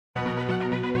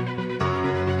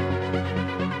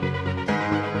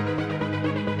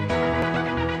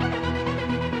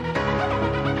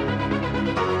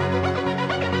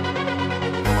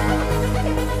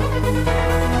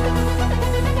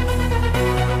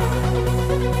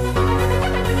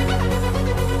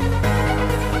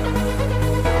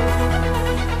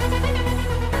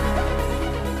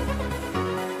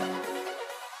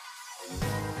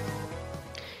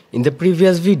In the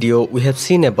previous video, we have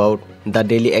seen about the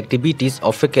daily activities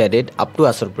of a cadet up to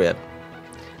Asr prayer.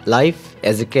 Life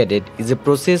as a cadet is a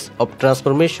process of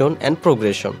transformation and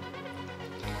progression.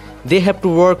 They have to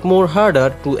work more harder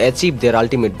to achieve their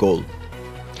ultimate goal.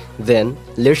 Then,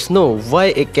 let's know why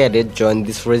a cadet joined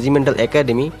this regimental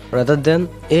academy rather than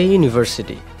a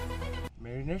university.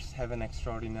 Mariners have an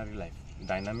extraordinary life,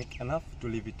 dynamic enough to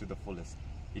live it to the fullest.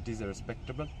 It is a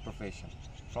respectable profession.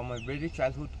 From my very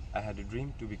childhood, I had a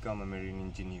dream to become a marine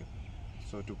engineer.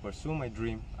 So to pursue my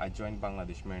dream, I joined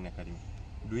Bangladesh Marine Academy.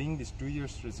 Doing this 2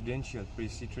 years residential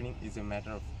pre-sea training is a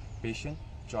matter of patience,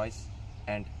 choice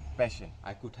and passion.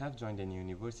 I could have joined any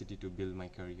university to build my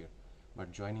career,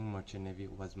 but joining Merchant Navy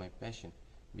was my passion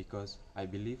because I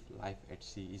believe life at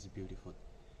sea is beautiful.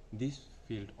 This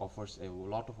field offers a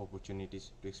lot of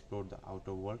opportunities to explore the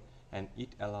outer world, and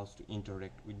it allows to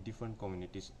interact with different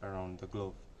communities around the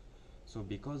globe. So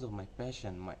because of my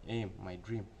passion, my aim, my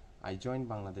dream, I joined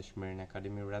Bangladesh Marine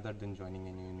Academy rather than joining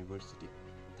any university.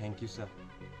 Thank you, sir.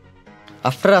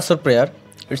 After Asr prayer,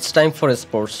 it's time for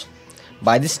sports.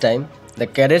 By this time, the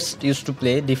cadets used to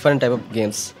play different type of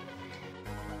games.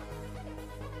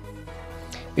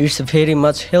 It's very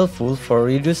much helpful for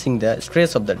reducing the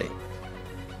stress of the day.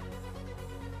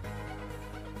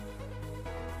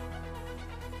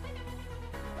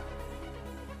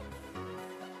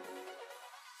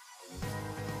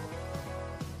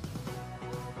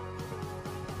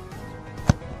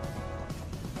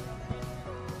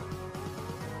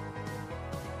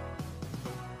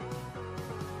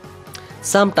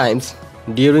 Sometimes,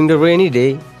 during the rainy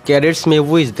day, cadets may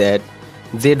wish that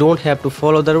they don't have to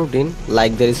follow the routine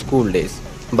like their school days.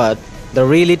 But the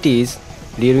reality is,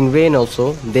 during rain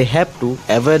also, they have to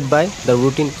abide by the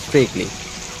routine strictly.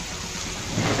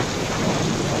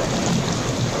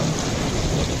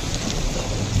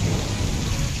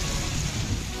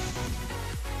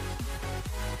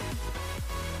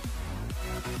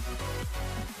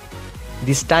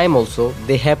 This time also,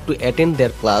 they have to attend their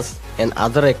class and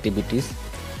other activities,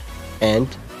 and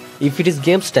if it is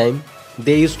games time,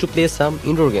 they used to play some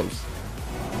indoor games.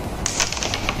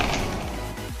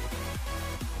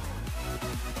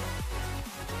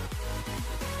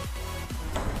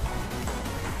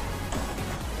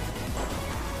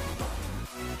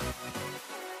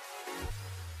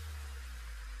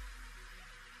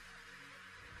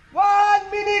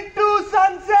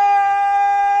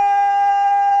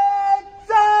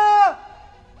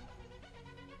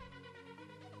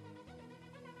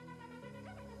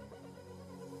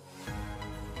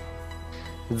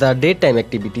 The daytime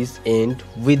activities end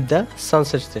with the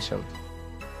sunset session.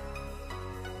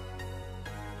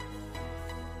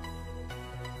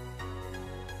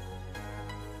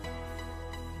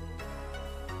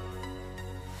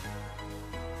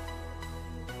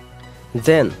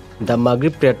 Then the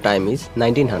Maghrib prayer time is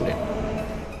 1900.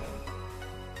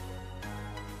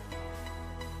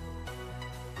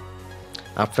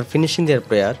 After finishing their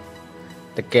prayer,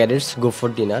 the cadets go for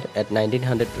dinner at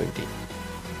 1920.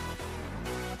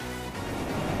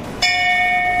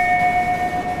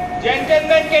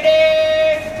 Gentlemen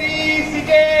cadets, please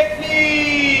seated,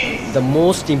 please. The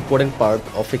most important part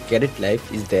of a cadet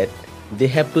life is that they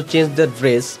have to change their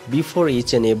dress before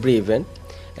each and every event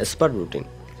as per routine.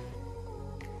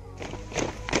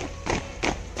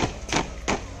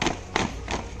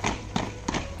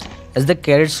 As the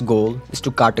cadets' goal is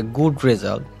to cut a good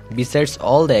result, besides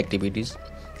all the activities,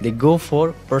 they go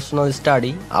for personal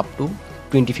study up to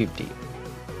 2050.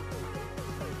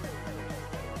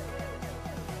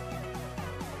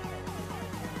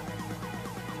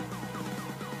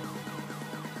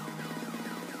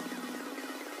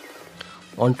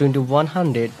 On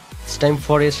 2100, it's time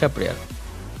for Isha prayer.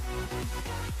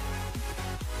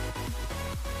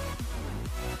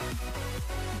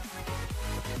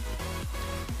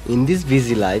 In this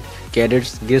busy life,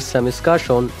 cadets get some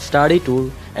excursion, study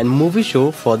tour and movie show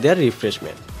for their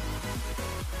refreshment.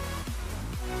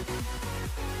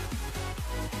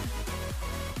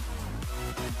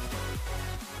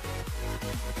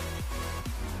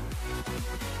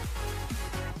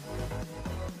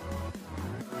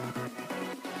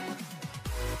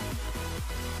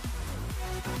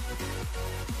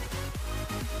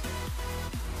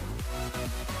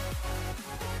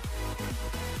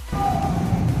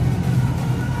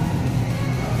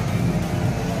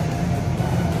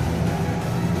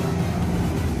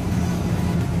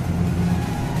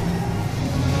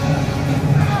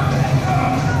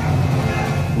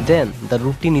 Then the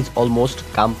routine is almost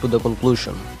come to the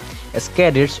conclusion. As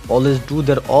cadets always do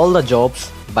all the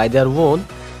jobs by their own,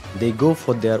 they go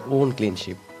for their own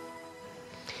cleanship.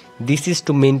 This is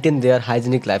to maintain their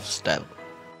hygienic lifestyle.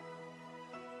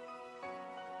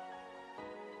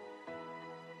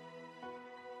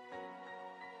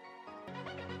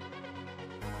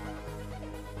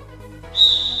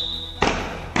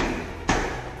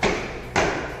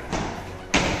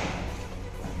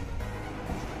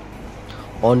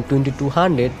 On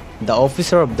 2200, the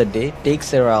officer of the day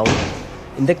takes a round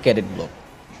in the cadet block.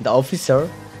 The officer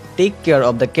takes care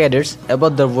of the cadets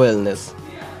about their wellness.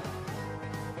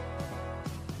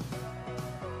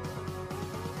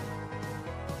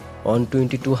 On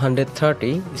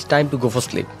 2230, it's time to go for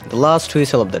sleep, the last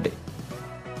whistle of the day.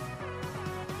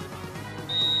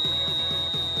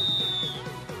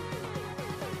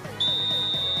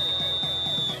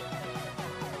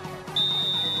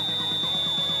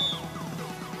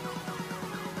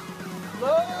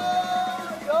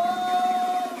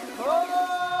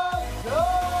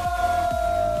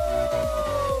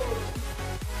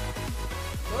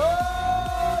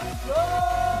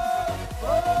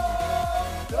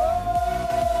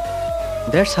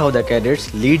 That's how the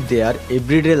cadets lead their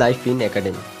everyday life in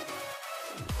academy.